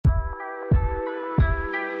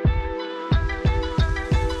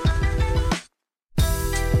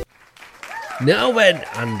Now then,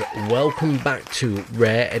 and welcome back to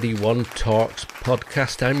Rare Eddie One Talks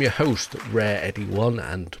podcast. I'm your host, Rare Eddie One,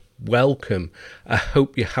 and welcome. I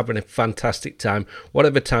hope you're having a fantastic time,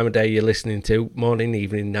 whatever time of day you're listening to, morning,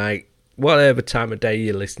 evening, night, whatever time of day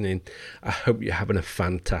you're listening. I hope you're having a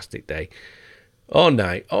fantastic day, or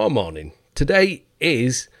night, or morning. Today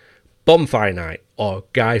is Bonfire Night, or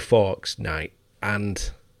Guy Fawkes Night,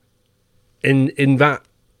 and in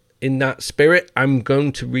that spirit, I'm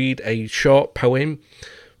going to read a short poem.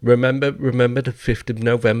 Remember the 5th of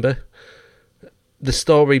November. The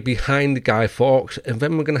story behind the Guy Fawkes, and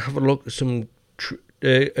then we're going to have a look at some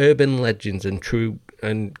urban legends and true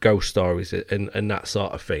and ghost stories and that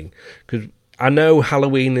sort of thing. Because I know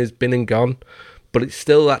Halloween has been and gone, but it's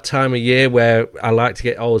still that time of year where I like to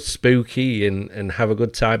get all spooky and have a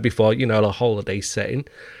good time before, you know, the holiday setting.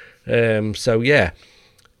 So yeah,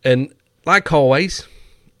 and like always,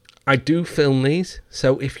 I do film these,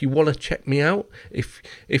 so if you want to check me out, if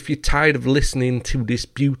you're tired of listening to this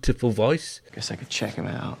beautiful voice, guess I could check him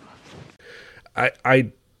out.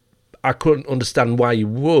 I couldn't understand why you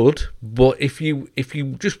would, but if you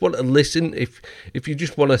just want to listen, if you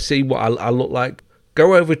just want to see what I look like,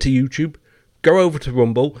 go over to YouTube, go over to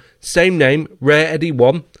Rumble, same name, Rare Eddie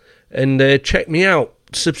One, and check me out.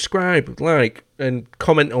 Subscribe, like, and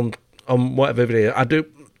comment on whatever video I do.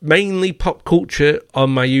 Mainly pop culture on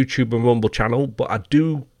my YouTube and Rumble channel, but I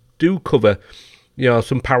do cover, you know,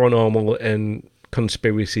 some paranormal and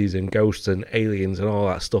conspiracies and ghosts and aliens and all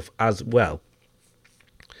that stuff as well.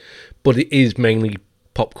 But it is mainly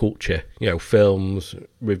pop culture, you know, films,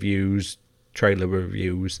 reviews, trailer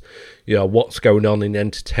reviews, you know, what's going on in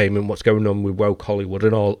entertainment, what's going on with woke Hollywood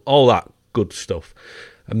and all that good stuff.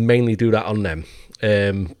 I mainly do that on them.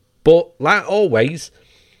 But like always,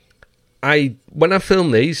 when I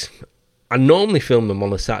film these, I normally film them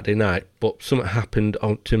on a Saturday night, but something happened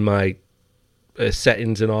onto my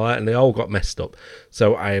settings and all that, and they all got messed up.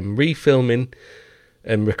 So I am refilming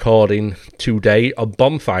and recording today on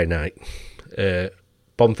Bonfire Night,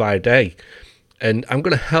 Bonfire Day, and I'm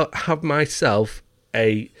going to have myself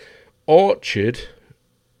a Orchard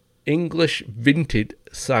English Vintage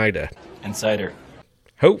cider. And cider.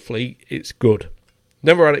 Hopefully it's good.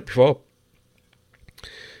 Never had it before.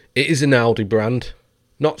 It is an Aldi brand,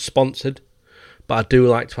 not sponsored, but I do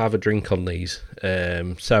like to have a drink on these.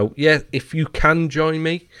 So, yeah, if you can join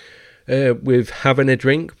me with having a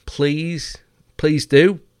drink, please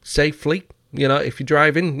do, safely. You know, if you're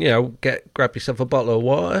driving, you know, grab yourself a bottle of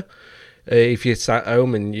water. If you're sat at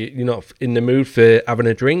home and you're not in the mood for having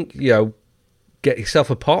a drink, you know, get yourself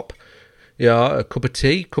a pop, you know, a cup of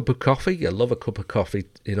tea, cup of coffee. I love a cup of coffee,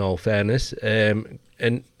 in all fairness. And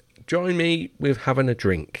join me with having a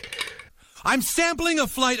drink. I'm sampling a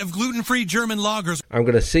flight of gluten-free German lagers. I'm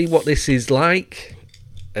going to see what this is like.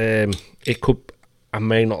 I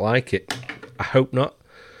may not like it. I hope not.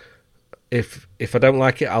 If I don't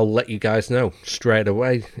like it, I'll let you guys know straight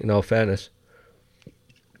away, in all fairness.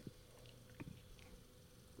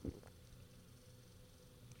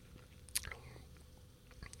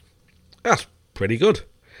 That's pretty good.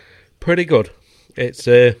 Pretty good. It's,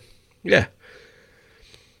 yeah.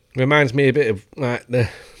 Reminds me a bit of like the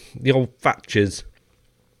old Thatchers.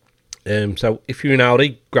 So if you're in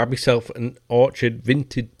Aldi, grab yourself an Orchard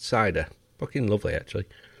Vintage cider. Fucking lovely, actually.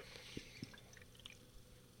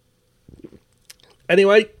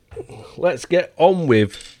 Anyway, let's get on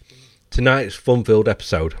with tonight's fun-filled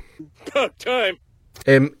episode. About time.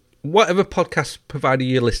 Whatever podcast provider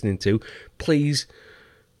you're listening to, please,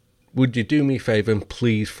 would you do me a favour and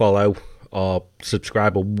please follow or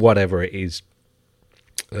subscribe or whatever it is.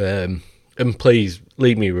 And please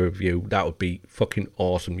leave me a review. That would be fucking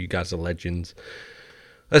awesome. You guys are legends.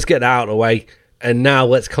 Let's get that out of the way. And now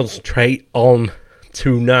let's concentrate on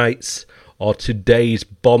today's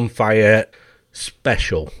bonfire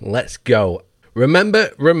special. Let's go.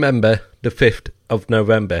 Remember the 5th of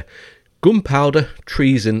November. Gunpowder,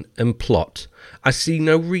 treason and plot. I see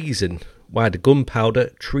no reason why the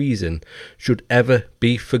gunpowder treason should ever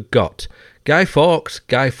be forgot. Guy Fawkes,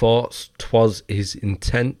 'twas his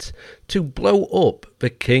intent to blow up the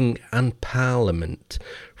king and parliament.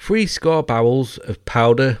 70 barrels of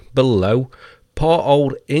powder below, poor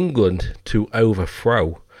old England to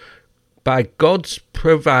overthrow. By God's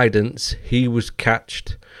providence he was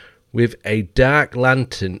catched, with a dark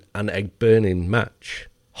lantern and a burning match.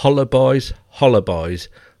 Holla boys,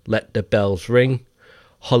 let the bells ring.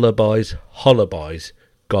 Holla boys,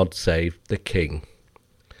 God save the king.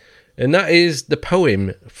 And that is the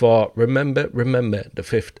poem for Remember the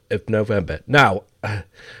 5th of November. Now,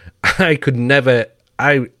 I could never,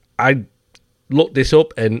 I looked this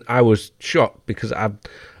up and I was shocked because I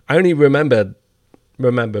I only remember the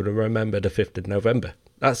 5th of November.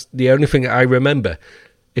 That's the only thing I remember.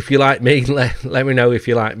 If you like me, let me know if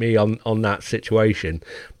you like me on that situation.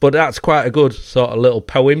 But that's quite a good sort of little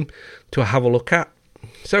poem to have a look at.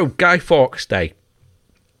 So, Guy Fawkes Day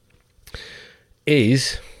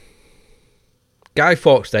is... Guy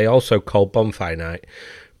Fawkes Day, also called Bonfire Night,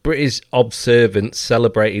 British observance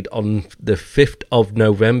celebrated on the 5th of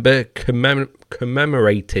November,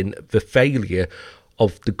 commemorating the failure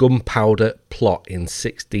of the gunpowder plot in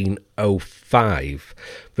 1605.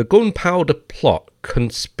 The gunpowder plot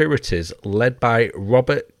conspirators, led by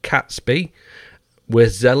Robert Catesby, were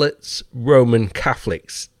zealous Roman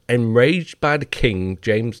Catholics, enraged by the King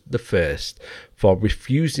James I for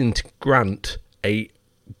refusing to grant a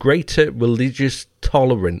greater religious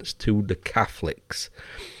tolerance to the Catholics.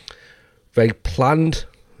 They planned...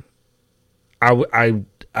 I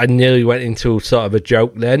nearly went into sort of a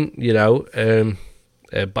joke then, you know,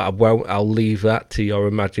 but I won't. I'll leave that to your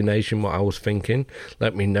imagination, what I was thinking.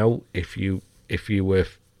 Let me know if you were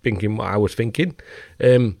thinking what I was thinking.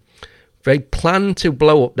 They planned to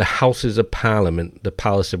blow up the Houses of Parliament, the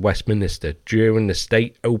Palace of Westminster, during the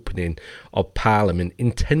state opening of Parliament,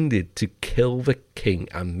 intended to kill the King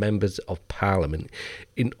and members of Parliament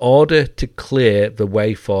in order to clear the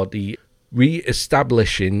way for the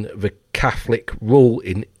re-establishing the Catholic rule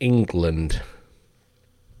in England.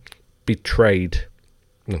 Betrayed.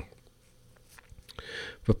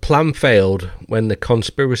 The plan failed when the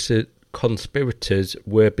conspirators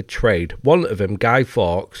were betrayed. One of them, Guy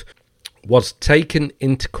Fawkes, was taken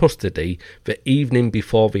into custody the evening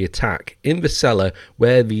before the attack in the cellar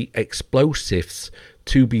where the explosives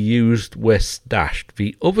to be used were stashed.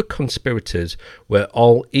 The other conspirators were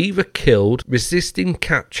all either killed, resisting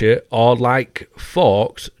capture, or, like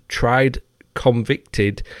Fawkes, tried,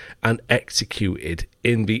 convicted, and executed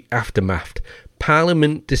in the aftermath.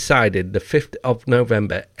 Parliament decided the 5th of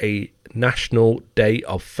November a national day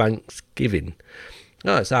of Thanksgiving.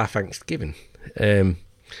 Oh, it's our Thanksgiving. And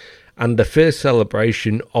the first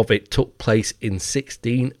celebration of it took place in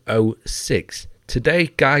 1606. Today,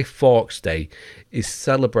 Guy Fawkes Day is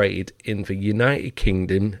celebrated in the United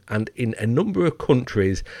Kingdom and in a number of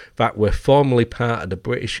countries that were formerly part of the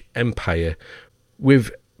British Empire, with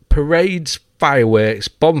parades, fireworks,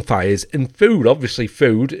 bonfires, and food. Obviously,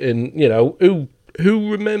 food, and you know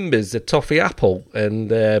who remembers the toffee apple and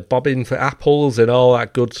bobbing for apples and all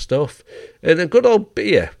that good stuff, and a good old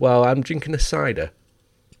beer while I'm drinking a cider.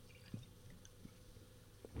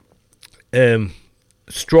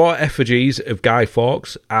 Straw effigies of Guy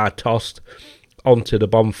Fawkes are tossed onto the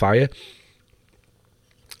bonfire,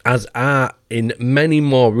 as are in many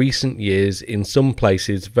more recent years in some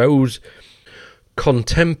places those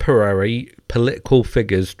contemporary political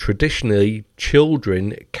figures. Traditionally,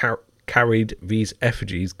 children carried these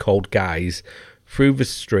effigies, called guys, through the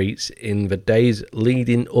streets in the days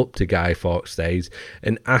leading up to Guy Fawkes Days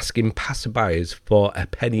and asking passerbyers for a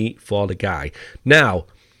penny for the guy. Now,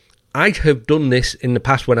 I have done this in the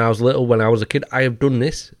past when I was little, when I was a kid. I have done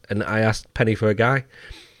this, and I asked penny for a guy.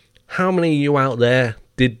 How many of you out there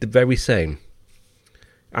did the very same?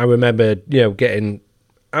 I remember,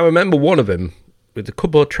 I remember one of them with a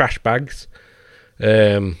couple of trash bags.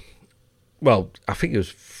 Well, I think it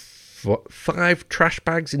was 5 trash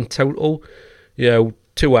bags in total. 2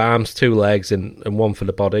 arms, 2 legs, and one for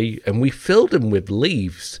the body. And we filled them with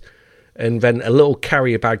leaves. And then a little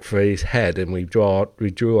carrier bag for his head, and we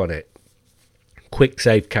drew on it. Quick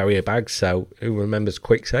Save carrier bag, so who remembers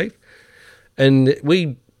Quick Save? And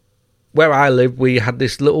where I live, we had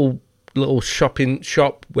this little shopping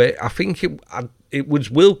shop where I think it was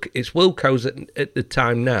it's Wilco's at the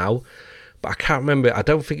time now, but I can't remember. I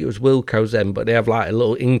don't think it was Wilco's then, but they have like a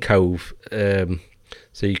little incove,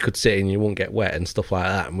 so you could sit in, you wouldn't get wet and stuff like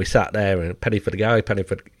that. And we sat there, and penny for the guy, penny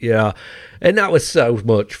for and that was so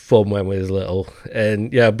much fun when we was little.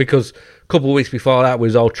 And because a couple of weeks before that we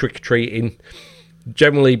was all trick or treating.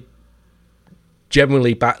 Generally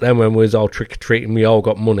back then when we was all trick or treating, we all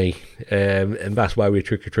got money, and that's why we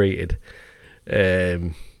trick or treated.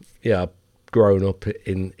 Growing up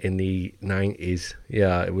in the 90s,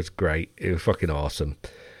 it was great. It was fucking awesome.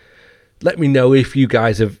 Let me know if you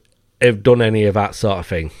guys have done any of that sort of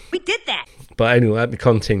thing. We did that. But anyway, let me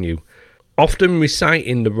continue. Often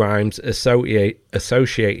reciting the rhymes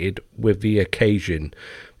associated with the occasion,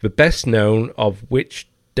 the best known of which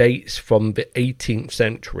dates from the 18th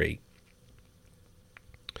century,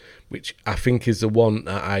 which I think is the one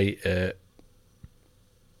that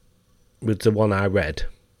was the one I read.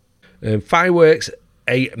 Fireworks,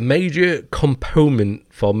 a major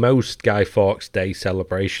component for most Guy Fawkes Day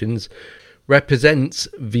celebrations, represents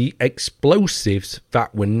the explosives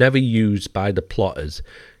that were never used by the plotters.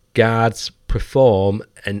 Guards perform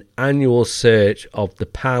an annual search of the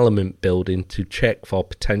Parliament building to check for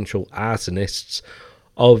potential arsonists,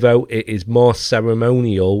 although it is more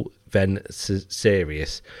ceremonial than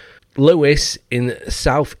serious. Lewes in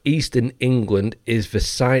southeastern England is the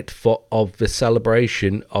site of the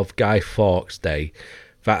celebration of Guy Fawkes Day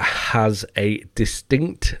that has a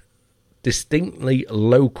distinctly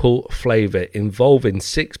local flavour, involving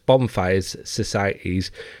 6 bonfires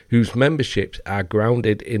societies whose memberships are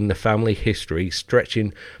grounded in the family history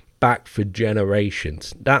stretching back for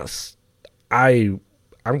generations. I'm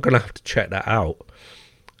going to have to check that out.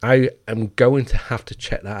 I am going to have to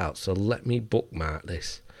check that out. So let me bookmark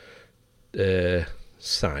this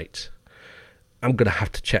site. I'm going to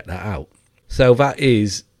have to check that out. So that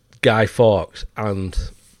is Guy Fawkes and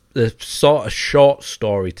the sort of short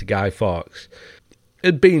story to Guy Fawkes.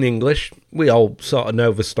 It'd be in English. We all sort of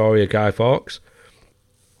know the story of Guy Fawkes.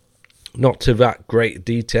 Not to that great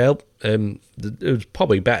detail. There's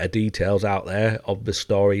probably better details out there of the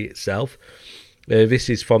story itself. This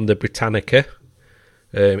is from the Britannica.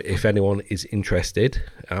 If anyone is interested,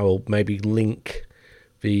 I'll maybe link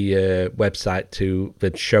the website to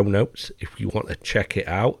the show notes if you want to check it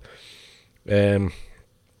out.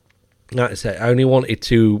 Like I said, I only wanted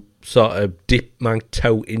to sort of dip my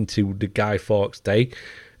toe into the Guy Fawkes Day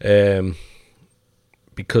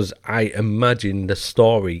because I imagine the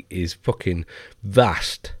story is fucking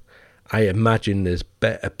vast. I imagine there's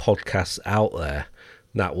better podcasts out there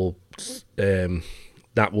that will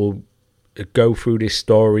go through this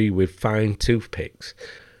story with fine toothpicks.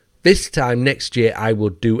 This time next year, I will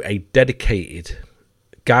do a dedicated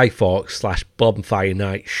Guy Fawkes / Bonfire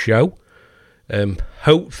Night show.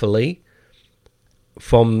 Hopefully,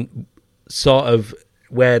 from sort of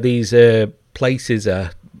where these places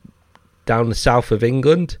are down the south of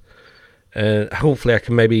England. Hopefully, I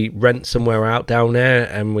can maybe rent somewhere out down there,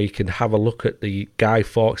 and we can have a look at the Guy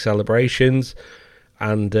Fawkes celebrations,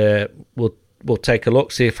 and we'll take a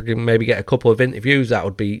look, see if I can maybe get a couple of interviews. That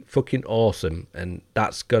would be fucking awesome. And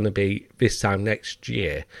that's going to be this time next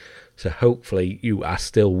year. So hopefully you are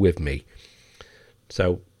still with me.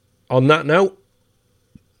 So on that note,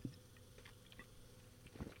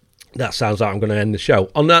 that sounds like I'm going to end the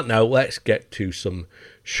show. On that note, let's get to some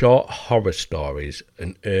short horror stories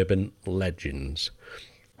and urban legends.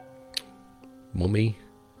 Mummy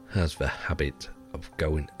has the habit of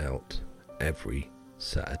going out every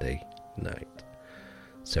Saturday night,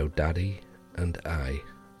 so Daddy and I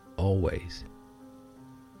always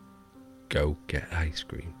go get ice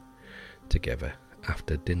cream together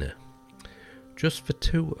after dinner. Just the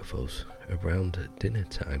 2 of us around dinner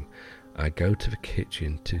time. I go to the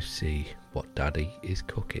kitchen to see what Daddy is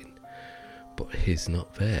cooking, but he's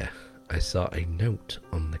not there. I saw a note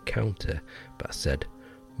on the counter that said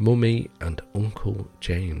Mummy and Uncle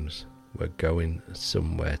James were going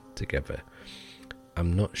somewhere together.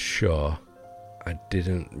 I'm not sure. I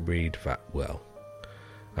didn't read that well.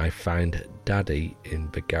 I find Daddy in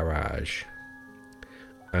the garage.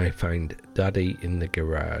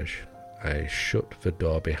 I shut the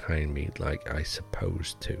door behind me like I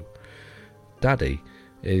supposed to. Daddy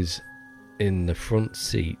is in the front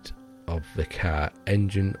seat of the car,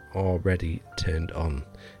 engine already turned on.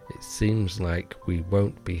 It seems like we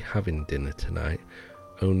won't be having dinner tonight,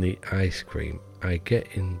 only ice cream. I get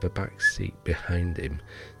in the back seat behind him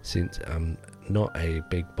since I'm not a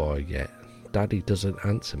big boy yet. Daddy doesn't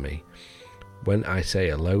answer me. When I say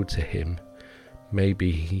hello to him,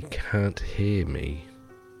 maybe he can't hear me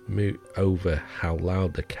over how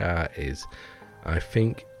loud the car is. I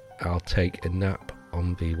think I'll take a nap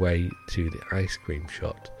on the way to the ice cream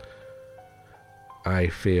shop. I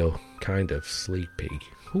feel kind of sleepy.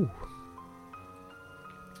 Ooh.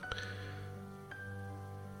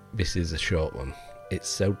 This is a short one. It's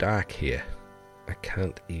so dark here. I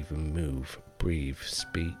can't even move, breathe,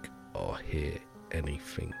 speak, or hear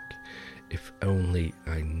anything. If only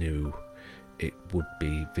I knew it would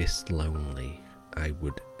be this lonely, I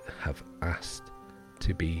would have asked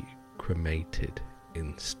to be cremated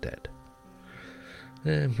instead.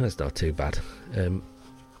 That's not too bad.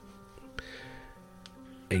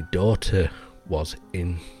 A daughter was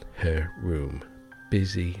in her room,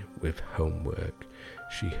 busy with homework.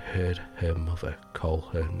 She heard her mother call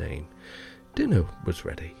her name. Dinner was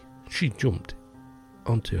ready. She jumped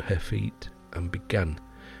onto her feet and began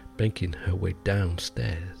making her way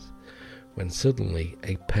downstairs, when suddenly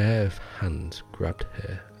a pair of hands grabbed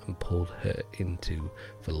her and pulled her into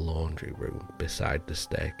the laundry room beside the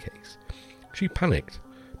staircase. She panicked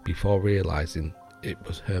before realizing it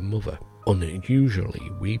was her mother,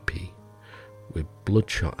 unusually weepy. with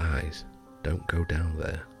bloodshot eyes. Don't go down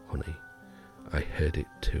there, honey. I heard it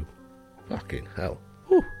too. Fucking hell.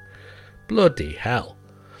 Whew. Bloody hell.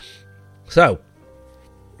 So,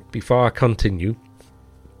 before I continue,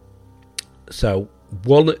 so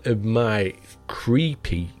one of my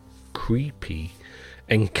creepy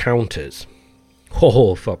encounters,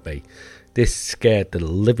 oh fuck me, this scared the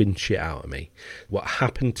living shit out of me. What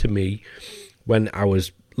happened to me when I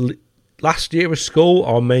was last year of school,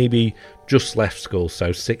 or maybe just left school,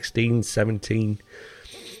 so 16, 17.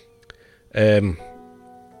 It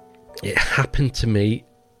happened to me.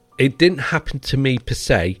 It didn't happen to me per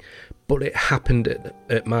se, but it happened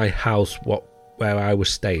at my house where I was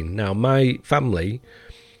staying. Now, my family,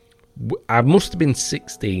 I must have been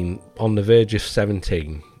 16, on the verge of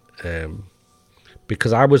 17,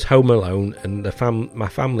 because I was home alone and my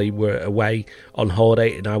family were away on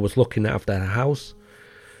holiday, and I was looking after the house.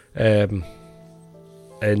 And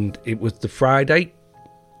it was the Friday,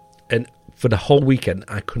 and for the whole weekend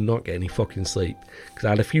I could not get any fucking sleep because I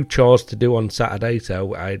had a few chores to do on Saturday.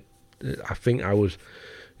 So I think I was,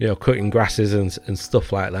 cutting grasses and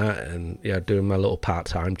stuff like that, and doing my little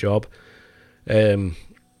part-time job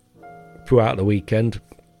throughout the weekend.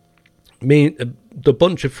 Me, the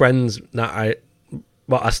bunch of friends that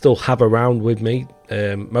I still have around with me,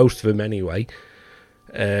 most of them anyway,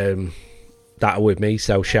 that are with me.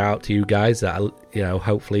 So shout out to you guys that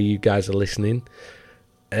hopefully you guys are listening.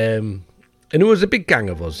 And it was a big gang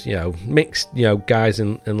of us, mixed, guys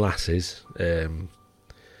and lasses.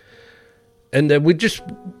 And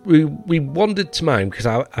we wandered to mine because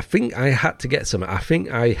I think I had to get some. I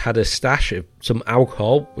think I had a stash of some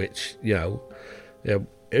alcohol, which,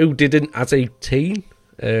 who didn't as a teen?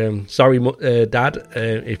 Sorry, Dad,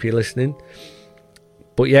 if you're listening.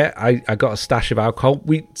 But yeah, I got a stash of alcohol.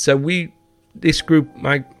 This group,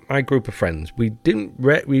 my group of friends, we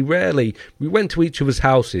went to each other's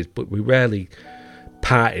houses, but we rarely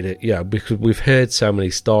partied it, because we've heard so many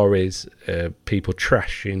stories, people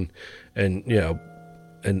trashing, and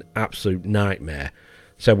an absolute nightmare.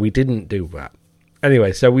 So we didn't do that.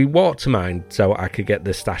 Anyway, so we walked to mine so I could get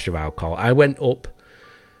the stash of alcohol. I went up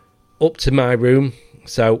to my room.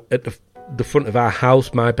 So at the front of our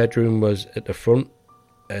house, my bedroom was at the front,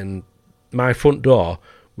 and my front door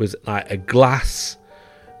was like a glass.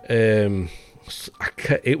 It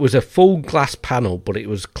was a full glass panel, but it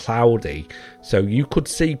was cloudy, so you could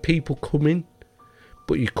see people coming,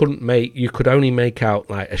 but you could only make out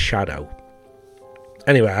like a shadow.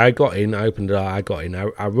 Anyway, I got in, I opened the door, I got in,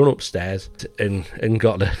 I run upstairs and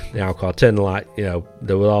got the alcohol, turned the light,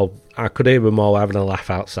 they were all, I could hear them all having a laugh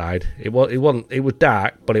outside. It was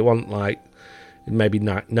dark, but it wasn't like maybe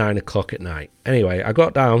 9 o'clock at night. Anyway, I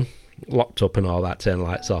got down, locked up and all that, turned the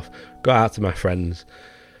lights off, got out to my friends,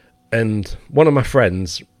 and one of my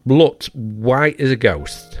friends looked white as a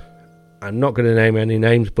ghost. I'm not going to name any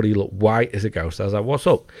names, but he looked white as a ghost. I was like, what's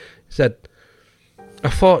up? He said, I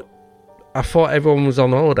thought everyone was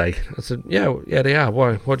on holiday. I said, yeah, they are.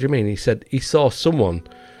 Why? What do you mean? He said he saw someone,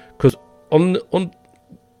 because on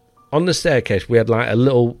the staircase we had like a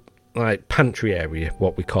little like pantry area,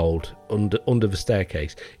 what we called under the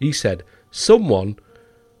staircase. He said someone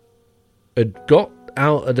had got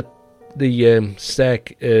out of the stair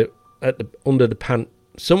under the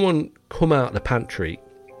someone come out of the pantry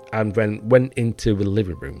and then went into the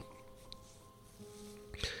living room.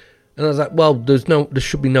 And I was like, well, there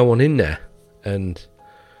should be no one in there. And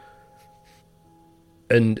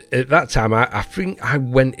at that time, I think I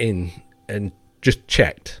went in and just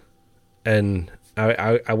checked. And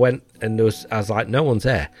I went and I was like, no one's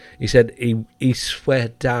there. He said he swear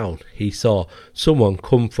down he saw someone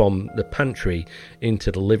come from the pantry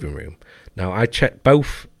into the living room. Now I checked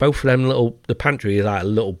both of them the pantry is like a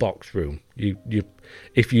little box room.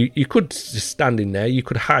 If you could just stand in there, you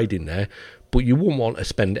could hide in there, but you wouldn't want to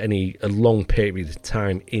spend a long period of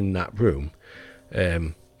time in that room.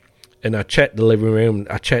 And I checked the living room,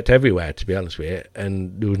 I checked everywhere, to be honest with you,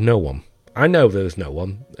 and there was no one. I know there was no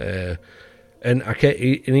one. And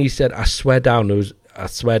he said, I swear down,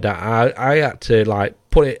 I had to like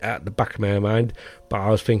put it at the back of my mind, but I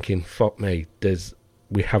was thinking, fuck me,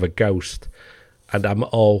 we have a ghost, and I'm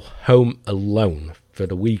all home alone for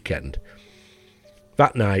the weekend.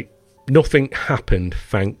 That night, nothing happened,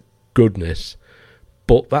 thank goodness,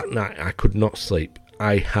 but that night I could not sleep.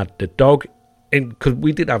 I had the dog, because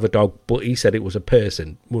we did have a dog, but he said it was a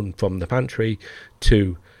person, run from the pantry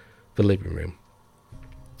to the living room.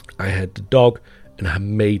 I had the dog, and I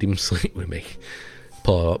made him sleep with me.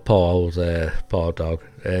 Poor dog.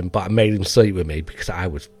 But I made him sleep with me because I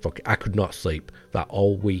could not sleep that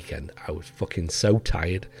whole weekend. I was fucking so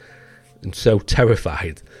tired and so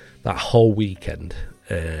terrified that whole weekend.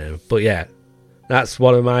 But yeah, that's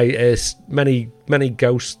one of my many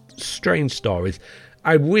ghost strange stories.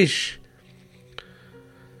 I wish.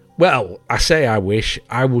 Well, I wish.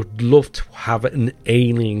 I would love to have an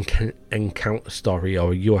alien encounter story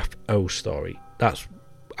or a UFO story.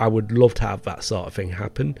 I would love to have that sort of thing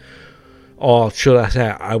happen. Or should I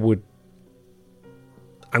say,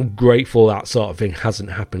 I'm grateful that sort of thing hasn't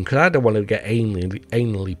happened, because I don't want to get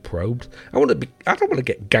anally probed. I don't want to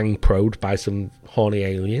get gang probed by some horny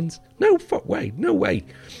aliens. No fuck way, no way.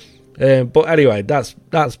 But anyway, that's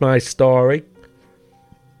my story.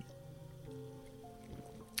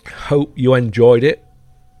 Hope you enjoyed it.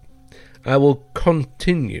 I will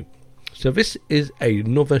continue. So this is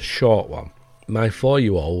another short one. My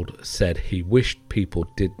 4-year-old said he wished people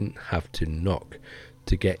didn't have to knock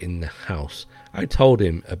to get in the house. I told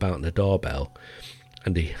him about the doorbell,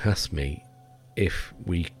 and he asked me if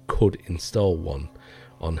we could install one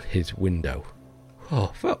on his window.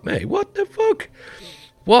 Oh, fuck me. What the fuck?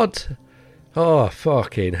 What? Oh,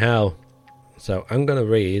 fucking hell. So I'm going to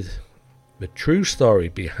read the true story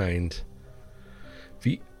behind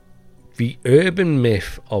the urban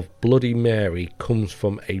myth of Bloody Mary comes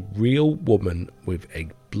from a real woman with a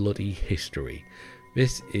bloody history.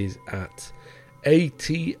 This is at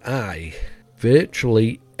ATI.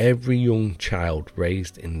 Virtually every young child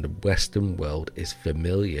raised in the Western world is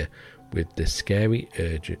familiar with the scary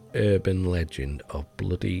urban legend of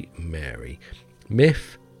Bloody Mary.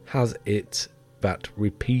 Myth has it that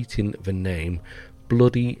repeating the name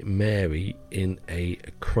Bloody Mary in a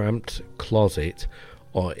cramped closet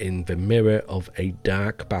or in the mirror of a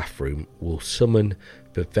dark bathroom will summon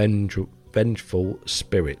the vengeful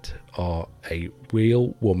spirit or a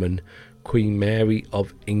real woman, Queen Mary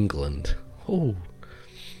of England. Oh,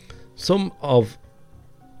 some are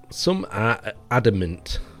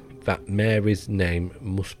adamant that Mary's name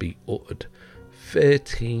must be uttered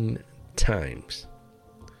 13 times.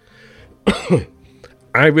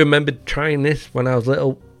 I remember trying this when I was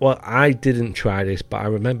little. Well, I didn't try this, but I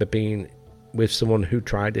remember being with someone who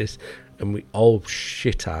tried this, and we all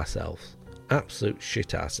shit ourselves. Absolute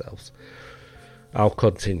shit ourselves. I'll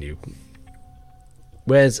continue.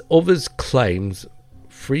 Whereas others claims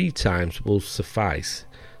 3 times will suffice.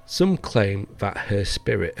 Some claim that her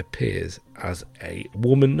spirit appears as a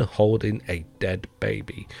woman holding a dead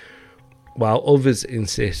baby, while others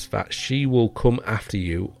insist that she will come after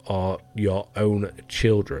you or your own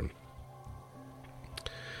children.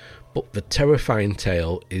 But the terrifying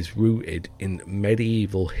tale is rooted in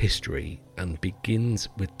medieval history and begins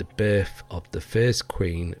with the birth of the first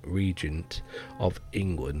Queen Regent of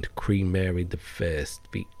England, Queen Mary I,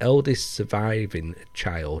 the eldest surviving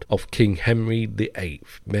child of King Henry VIII.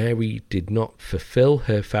 Mary did not fulfill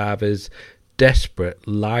her father's desperate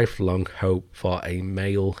lifelong hope for a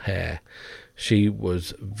male heir. She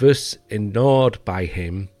was thus ignored by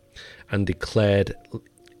him and declared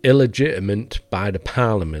illegitimate by the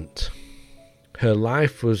Parliament. Her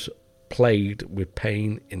life was plagued with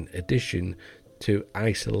pain in addition to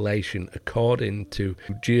isolation, according to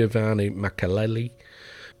Giovanni Machiavelli,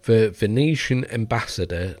 the Venetian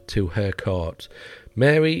ambassador to her court.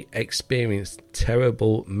 Mary experienced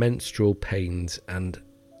terrible menstrual pains and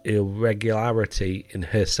irregularity in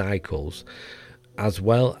her cycles, as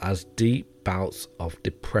well as deep bouts of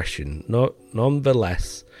depression.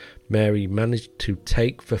 Nonetheless, Mary managed to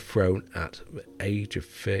take the throne at the age of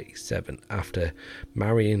 37 after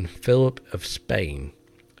marrying Philip of Spain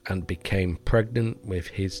and became pregnant with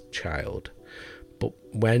his child. But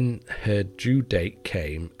when her due date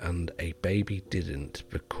came and a baby didn't,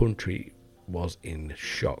 the country was in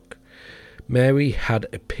shock. Mary had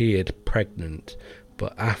appeared pregnant,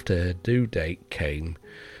 but after her due date came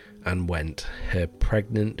and went, her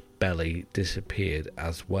pregnant belly disappeared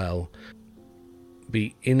as well.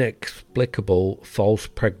 The inexplicable false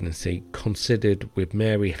pregnancy considered with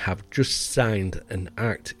Mary have just signed an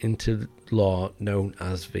act into law known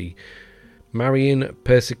as the Marian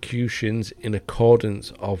Persecutions, in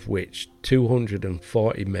accordance of which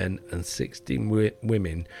 240 men and 60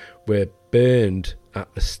 women were burned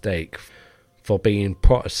at the stake for being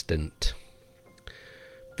Protestant.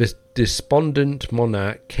 The despondent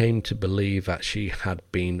monarch came to believe that she had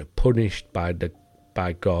been punished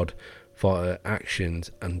by God for her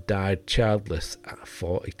actions and died childless at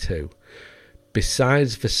 42.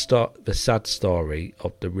 Besides the sad story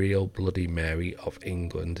of the real Bloody Mary of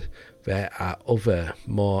England, there are other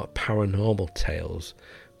more paranormal tales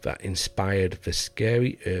that inspired the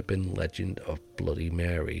scary urban legend of Bloody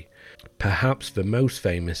Mary. Perhaps the most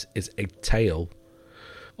famous is a tale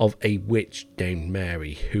of a witch named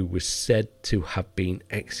Mary, who was said to have been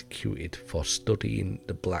executed for studying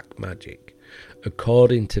the black magic.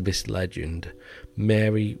 According to this legend,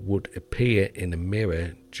 Mary would appear in a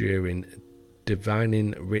mirror during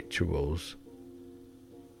divining rituals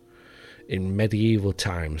in medieval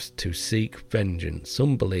times to seek vengeance.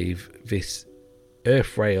 Some believe this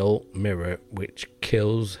earthrail mirror which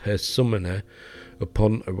kills her summoner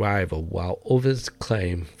upon arrival, while others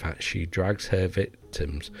claim that she drags her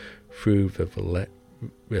victims through the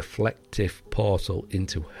reflective portal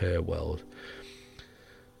into her world.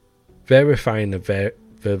 Verifying the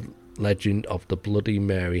legend of the Bloody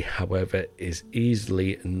Mary, however, is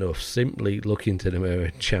easily enough. Simply look into the mirror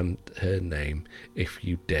and chant her name if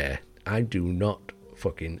you dare. I do not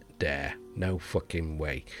fucking dare. No fucking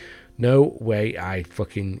way. No way I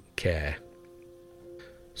fucking care.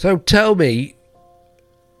 So tell me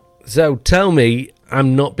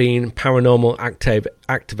I'm not being paranormal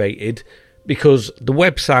activated, because the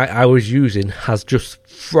website I was using has just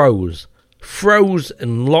froze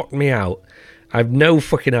and locked me out. I've no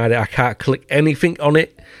fucking idea. I can't click anything on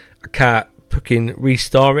it. I can't fucking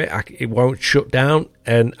restore it. It won't shut down,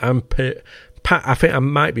 and I think I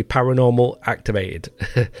might be paranormal activated.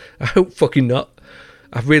 I hope fucking not.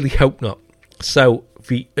 I really hope not. So,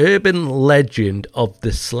 the urban legend of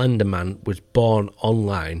the Slender Man was born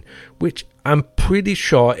online, which I'm pretty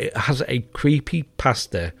sure it has a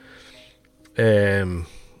creepypasta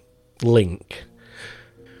link,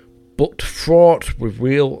 but fraught with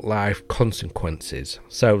real life consequences.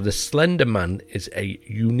 So the Slender Man is a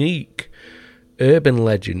unique urban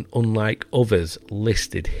legend unlike others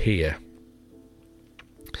listed here.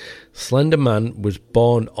 Slender Man was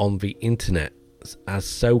born on the internet as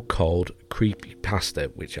so-called creepypasta,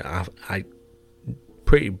 which I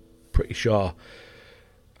pretty sure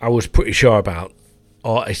about,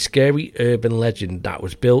 or a scary urban legend that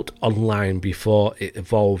was built online before it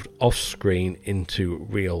evolved off-screen into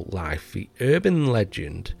real life. The urban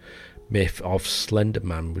legend myth of Slender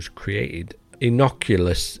Man was created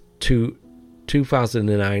innocuous to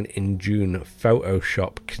 2009 in June.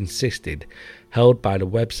 Photoshop consisted held by the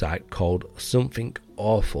website called Something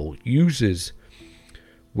Awful. Users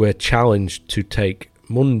were challenged to take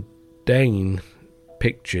mundane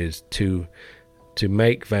pictures to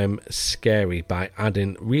make them scary by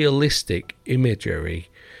adding realistic imagery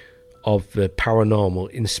of the paranormal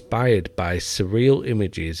inspired by surreal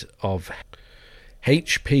images of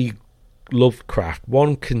H.P. Lovecraft.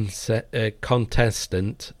 One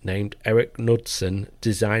contestant named Eric Knudsen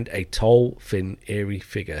designed a tall, thin, eerie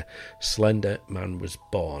figure. Slender Man was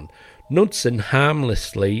born. Knudsen,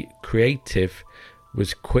 harmlessly creative,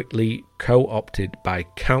 was quickly co-opted by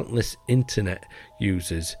countless internet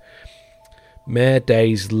users. Mere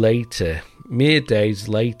days later,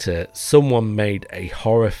 someone made a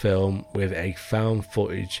horror film with a found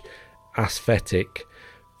footage aesthetic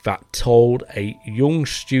that told a young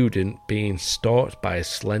student being stalked by a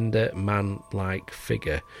slender man-like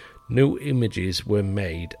figure. New images were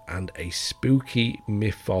made and a spooky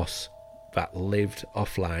mythos that lived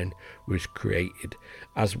offline was created,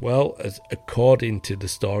 as well as, according to the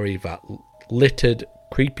story that littered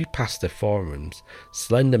creepypasta forums,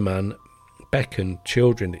 Slender Man beckoned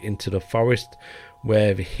children into the forest,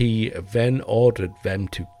 where he then ordered them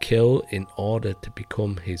to kill in order to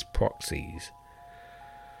become his proxies.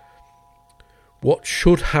 What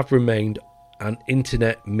should have remained an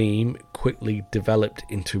internet meme quickly developed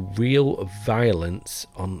into real violence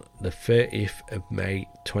on the 30th of May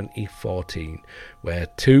 2014, where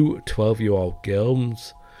two 12-year-old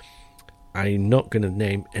girls, I'm not going to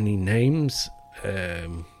name any names,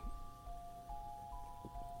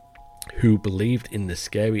 who believed in the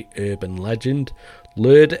scary urban legend,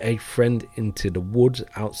 lured a friend into the woods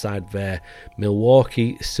outside their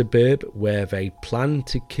Milwaukee suburb, where they planned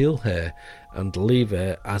to kill her and leave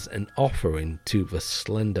her as an offering to the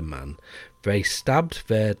Slender Man. They stabbed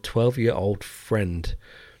their 12-year-old friend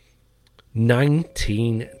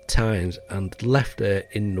 19 times and left her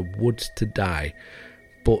in the woods to die,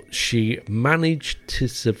 but she managed to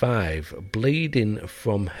survive. Bleeding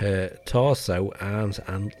from her torso, arms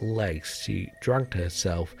and legs, she dragged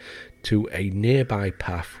herself to a nearby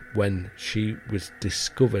path when she was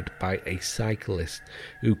discovered by a cyclist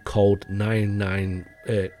who called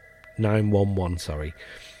 911.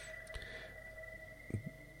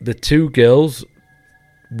 The two girls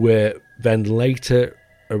were then later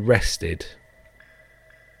arrested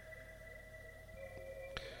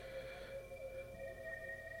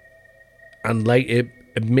and later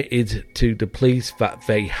admitted to the police that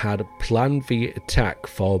they had planned the attack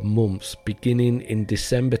for months. Beginning in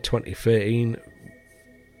December 2013,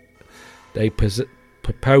 they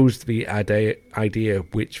proposed the idea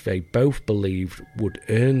which they both believed would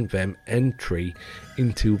earn them entry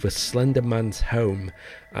into the Slender Man's home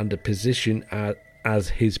and a position as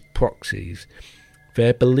his proxies.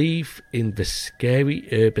 Their belief in the scary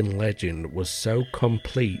urban legend was so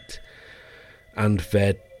complete, and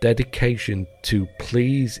their dedication to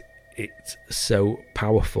please it so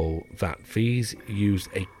powerful, that these used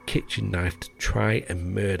a kitchen knife to try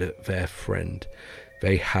and murder their friend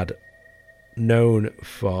they had known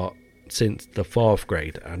for since the 4th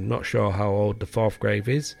grade. I'm not sure how old the 4th grade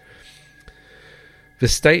is. The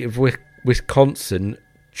state of Wisconsin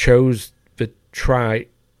chose to try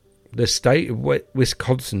the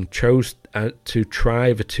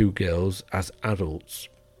two girls as adults,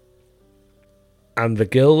 and the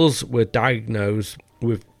girls were diagnosed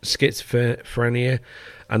with schizophrenia,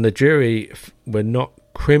 and the jury were not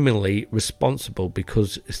criminally responsible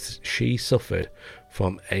because she suffered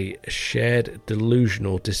from a shared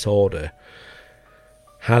delusional disorder,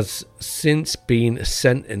 has since been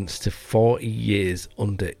sentenced to 40 years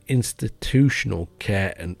under institutional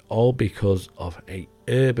care, and all because of a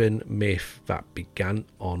urban myth that began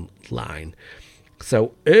online.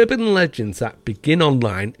 So urban legends that begin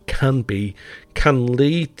online can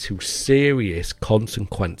lead to serious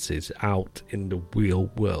consequences out in the real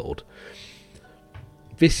world.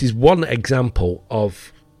 This is one example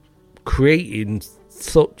of creating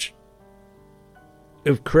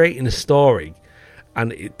a story,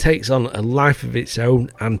 and it takes on a life of its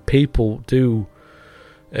own, and people do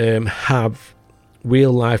have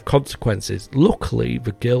real life consequences. Luckily,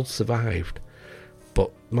 the girl survived,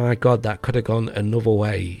 but my God, that could have gone another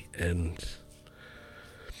way,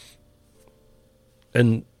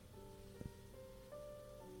 and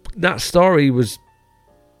that story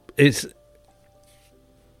is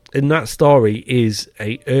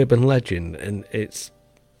a urban legend, and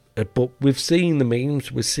but we've seen the memes,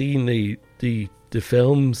 we've seen the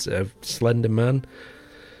films of Slender Man,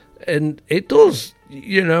 and it does,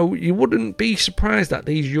 you wouldn't be surprised that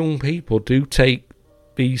these young people do take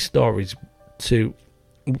these stories to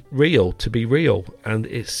be real, and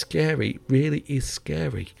it's scary, really is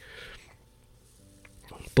scary.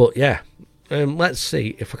 But yeah, let's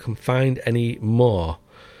see if I can find any more.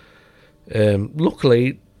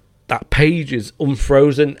 Luckily, that page is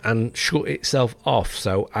unfrozen and shut itself off,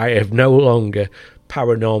 so I have no longer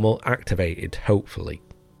paranormal activated, hopefully.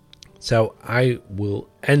 So I will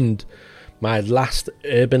end my last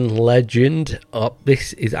urban legend up.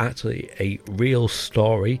 This is actually a real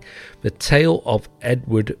story, the tale of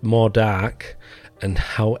Edward Mordark and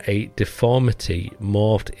how a deformity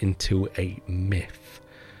morphed into a myth.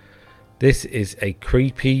 This is a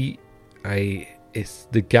creepy, it's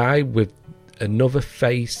the guy with another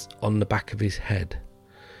face on the back of his head.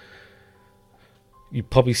 You've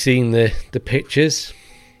probably seen the pictures.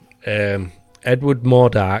 Edward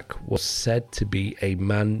Mordark was said to be a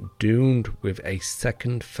man doomed with a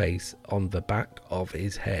second face on the back of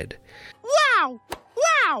his head. Wow!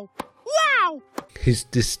 Wow! Wow! His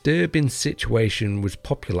disturbing situation was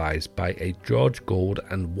popularised by a George Gould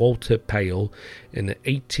and Walter Pale in an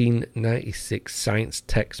 1896 science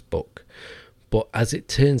textbook. But as it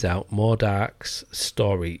turns out, Mordark's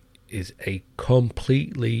story is a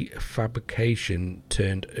completely fabrication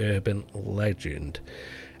turned urban legend.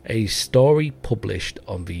 A story published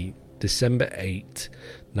on the December 8,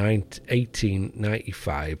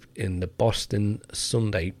 1895 in the Boston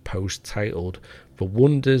Sunday Post titled The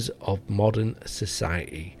Wonders of Modern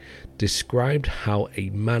Society described how a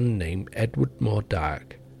man named Edward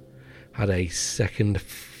Mordark had a second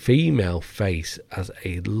female face as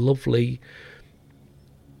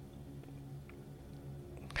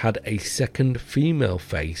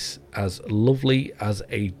lovely as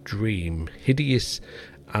a dream, hideous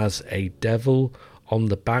as a devil. On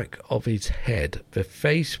the back of his head, the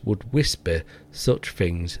face would whisper such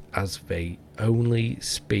things as they only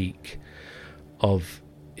speak of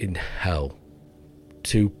in hell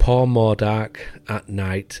to poor Mordark at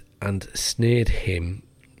night, and sneered him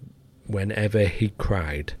whenever he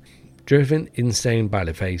cried. Driven insane by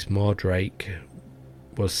the face, Mordark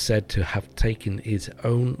was said to have taken his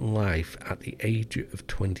own life at the age of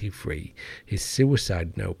 23. His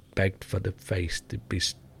suicide note begged for the face to be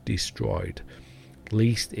destroyed,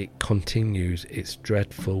 lest it continues its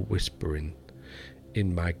dreadful whispering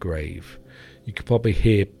in my grave. You could probably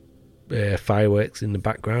hear fireworks in the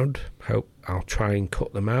background. Hope I'll try and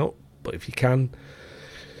cut them out, but if you can,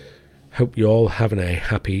 hope you're all having a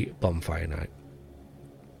happy bonfire night.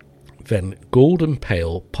 Then Gould and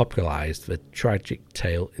Pale popularised the tragic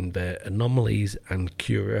tale in their Anomalies and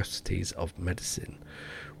Curiosities of Medicine,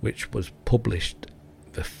 which was published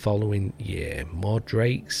the following year,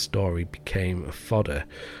 Mordrake's story became fodder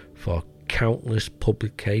for countless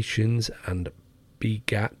publications and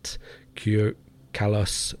begat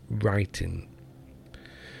callous writings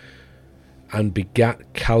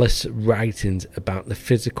about the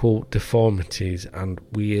physical deformities and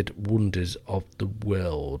weird wonders of the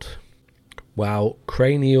world. While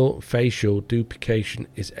cranial facial duplication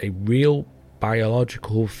is a real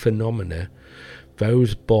biological phenomenon,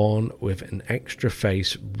 those born with an extra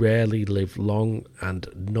face rarely live long, and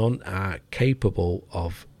none are capable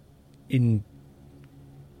of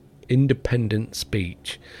independent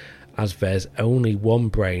speech. As there's only one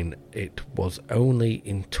brain, it was only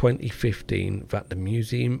in 2015 that the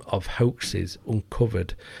Museum of Hoaxes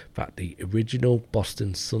uncovered that the original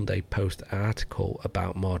Boston Sunday Post article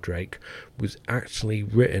about Mordrake was actually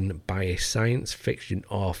written by a science fiction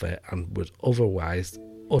author and was otherwise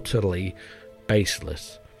utterly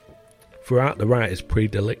baseless. Throughout the writer's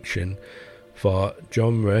predilection for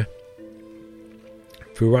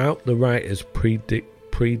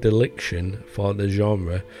the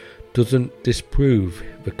genre doesn't disprove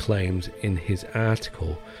the claims in his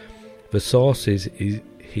article. The sources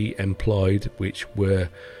he employed, which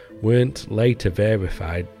weren't later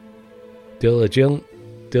verified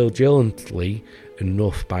diligently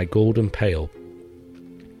enough by Golden Pale,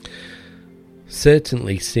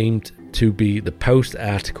 certainly seemed to be the Post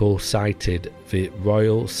article cited the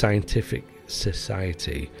Royal Scientific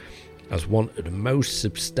Society as one of the most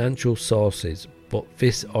substantial sources, but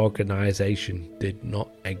this organisation did not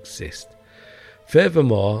exist.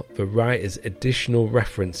 Furthermore, the writer's additional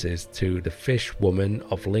references to the fish woman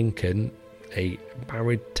of Lincoln, a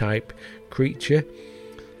married-type creature,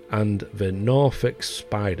 and the Norfolk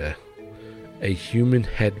spider, a human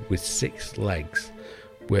head with 6 legs,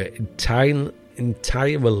 were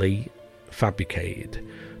entirely fabricated.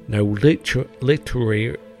 No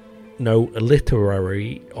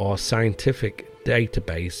literary or scientific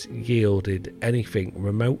database yielded anything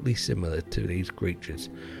remotely similar to these creatures.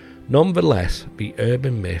 Nonetheless, the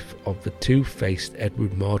urban myth of the two-faced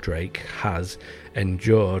Edward Mordrake has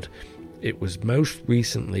endured. It was most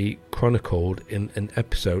recently chronicled in an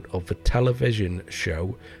episode of the television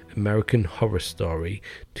show American Horror Story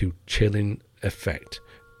to chilling effect.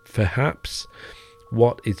 Perhaps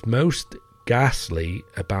what is most ghastly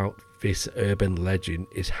about this urban legend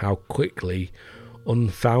is how quickly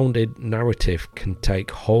unfounded narrative can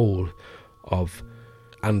take hold of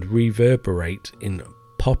and reverberate in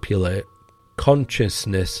popular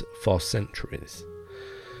consciousness for centuries.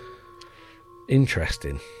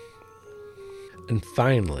 Interesting. And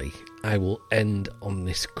finally, I will end on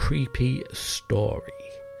this creepy story.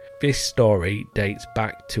 This story dates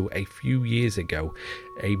back to a few years ago.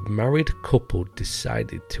 A married couple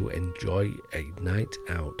decided to enjoy a night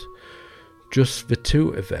out. Just the two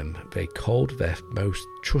of them. They called their most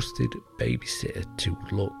trusted babysitter to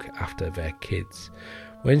look after their kids.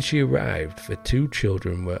 When she arrived, the 2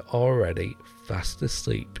 children were already fast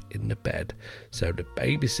asleep in the bed, so the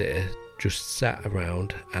babysitter just sat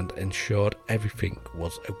around and ensured everything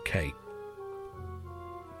was okay.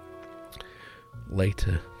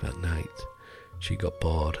 Later that night, she got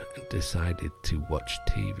bored and decided to watch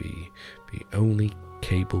TV, the only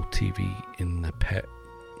cable TV in the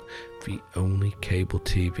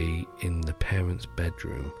parents'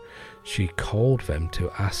 bedroom. She called them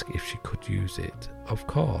to ask if she could use it. Of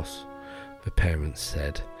course, the parents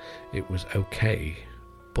said it was okay,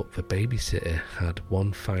 but the babysitter had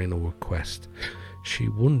one final request. She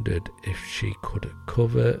wondered if she could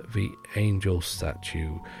cover the angel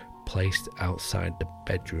statue placed outside the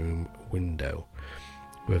bedroom window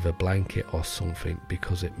with a blanket or something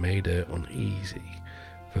because it made her uneasy.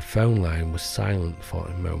 The phone line was silent for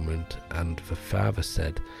a moment, and the father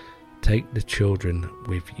said, "Take the children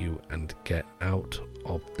with you and get out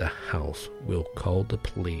of the house. We'll call the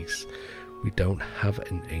police. We don't have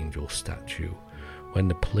an angel statue." When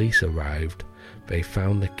the police arrived, they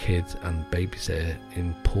found the kids and babysitter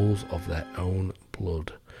in pools of their own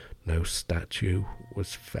blood. No statue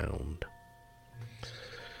was found.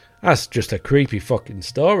 That's just a creepy fucking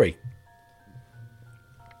story.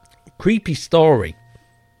 Creepy story.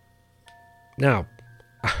 Now,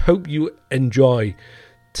 I hope you enjoy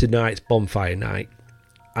tonight's Bonfire Night.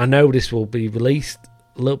 I know this will be released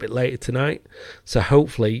a little bit later tonight, so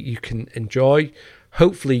hopefully you can enjoy.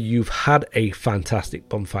 Hopefully you've had a fantastic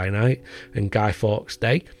Bonfire Night and Guy Fawkes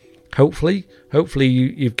Day. Hopefully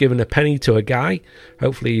you've given a penny to a guy.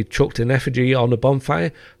 Hopefully you chucked an effigy on a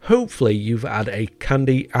bonfire. Hopefully you've had a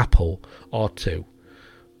candy apple or 2.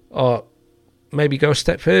 Or maybe go a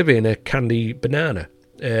step further in a candy banana.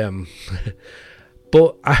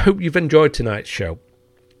 But I hope you've enjoyed tonight's show.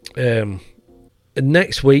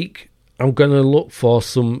 Next week, I'm going to look for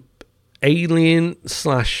some alien /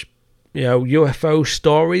 UFO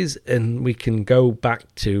stories, and we can go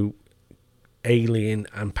back to alien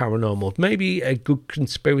and paranormal. Maybe a good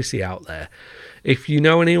conspiracy out there. If you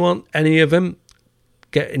know any of them,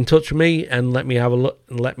 get in touch with me and let me have a look.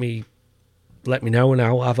 Let me know, and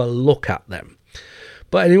I'll have a look at them.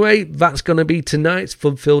 But anyway, that's going to be tonight's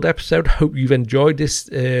fun-filled episode. Hope you've enjoyed this.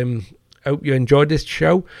 Hope you enjoyed this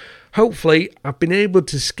show. Hopefully, I've been able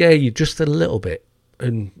to scare you just a little bit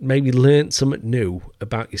and maybe learn something new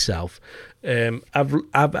about yourself.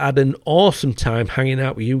 I've had an awesome time hanging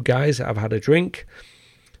out with you guys. I've had a drink.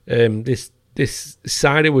 This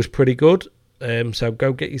cider was pretty good. So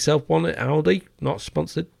go get yourself one at Aldi. Not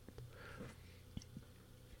sponsored.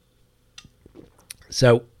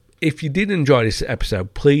 So if you did enjoy this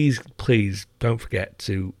episode, please don't forget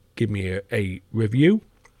to give me a review.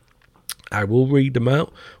 I will read them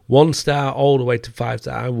out. 1 star all the way to 5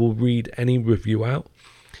 star. I will read any review out.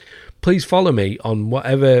 Please follow me on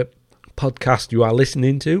whatever podcast you are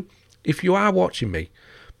listening to. If you are watching me,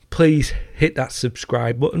 please hit that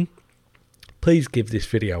subscribe button. Please give this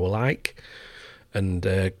video a like.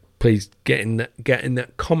 And please get in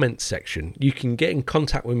that comment section. You can get in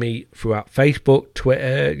contact with me throughout Facebook,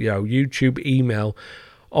 Twitter, YouTube, email.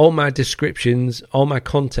 All my descriptions, all my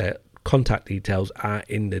contact details are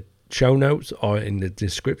in the show notes or in the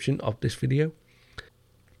description of this video.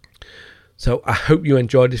 So I hope you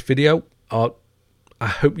enjoyed this video, or I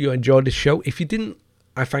hope you enjoyed this show. If you didn't,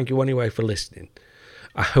 I thank you anyway for listening.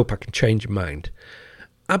 I hope I can change your mind.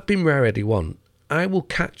 I've been Rarity One. I will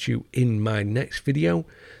catch you in my next video.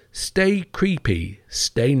 Stay creepy,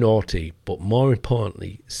 stay naughty, but more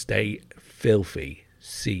importantly, stay filthy.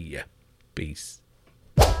 See ya. Peace.